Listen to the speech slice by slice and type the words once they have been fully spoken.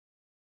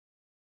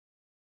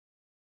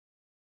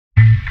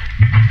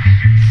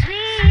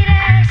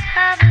Sweetest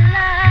of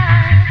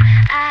love,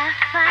 I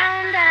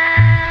found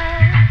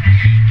out,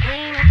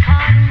 came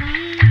upon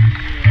me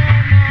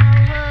when I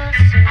was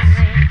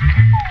away.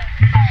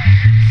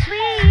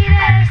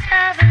 Sweetest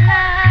of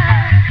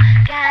love,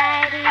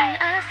 guiding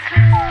us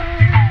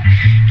through,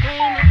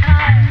 came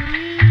upon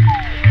me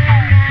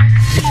when I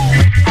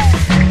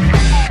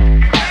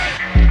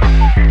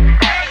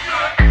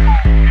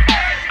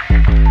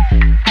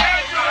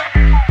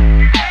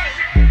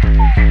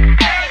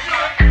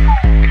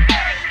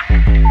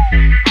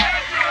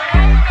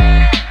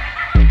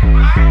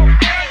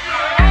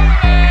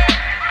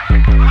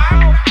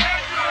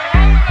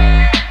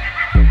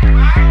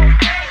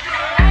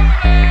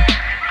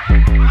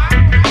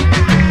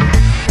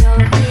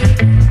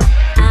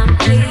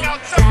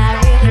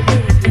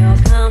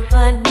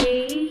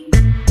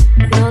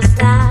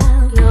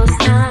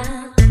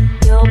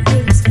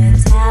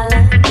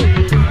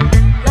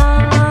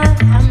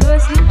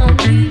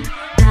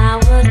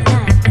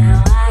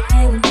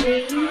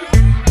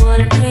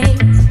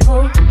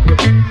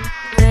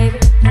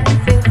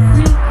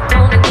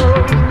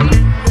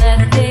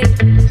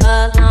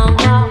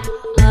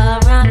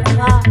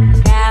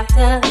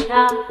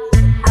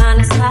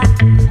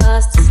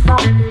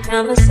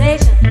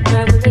conversation,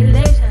 verbal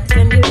relation,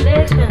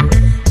 stimulation,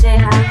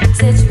 share our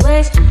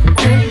situation,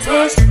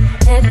 invitation,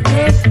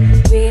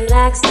 education,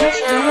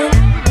 relaxation,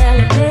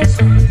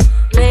 elevation.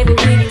 Maybe we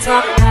can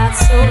talk about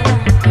soda,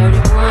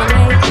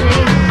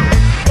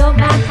 3118. Your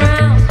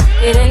background,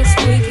 it ain't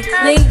squeaky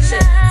clean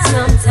shit.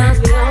 Sometimes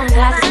we don't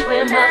have to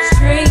swim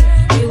upstream.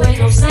 You ain't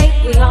no saint,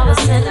 we all a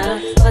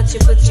sinner. But you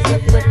put your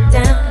foot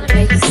down and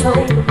make it so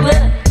the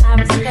winner. I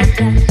respect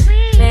that,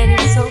 man,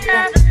 you're so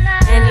fast,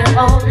 and you're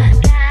all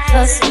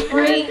the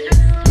supreme.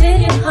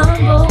 Then you're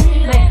humble,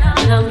 man, I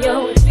know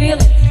your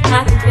feeling.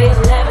 I can feel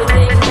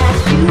everything that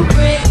you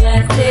bring.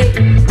 Let's take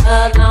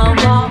a long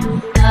walk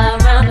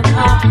around the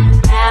park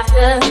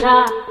after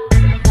dark.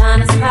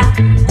 Find a spot,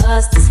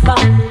 us to spark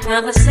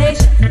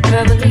conversation,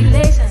 verbal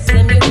elation,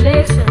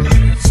 stimulation,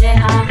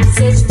 share our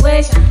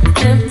situation,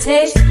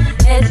 temptation,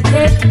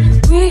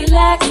 education,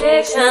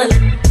 relaxation,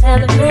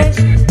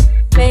 elevation.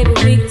 Maybe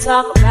we can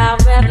talk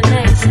about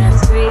revelation.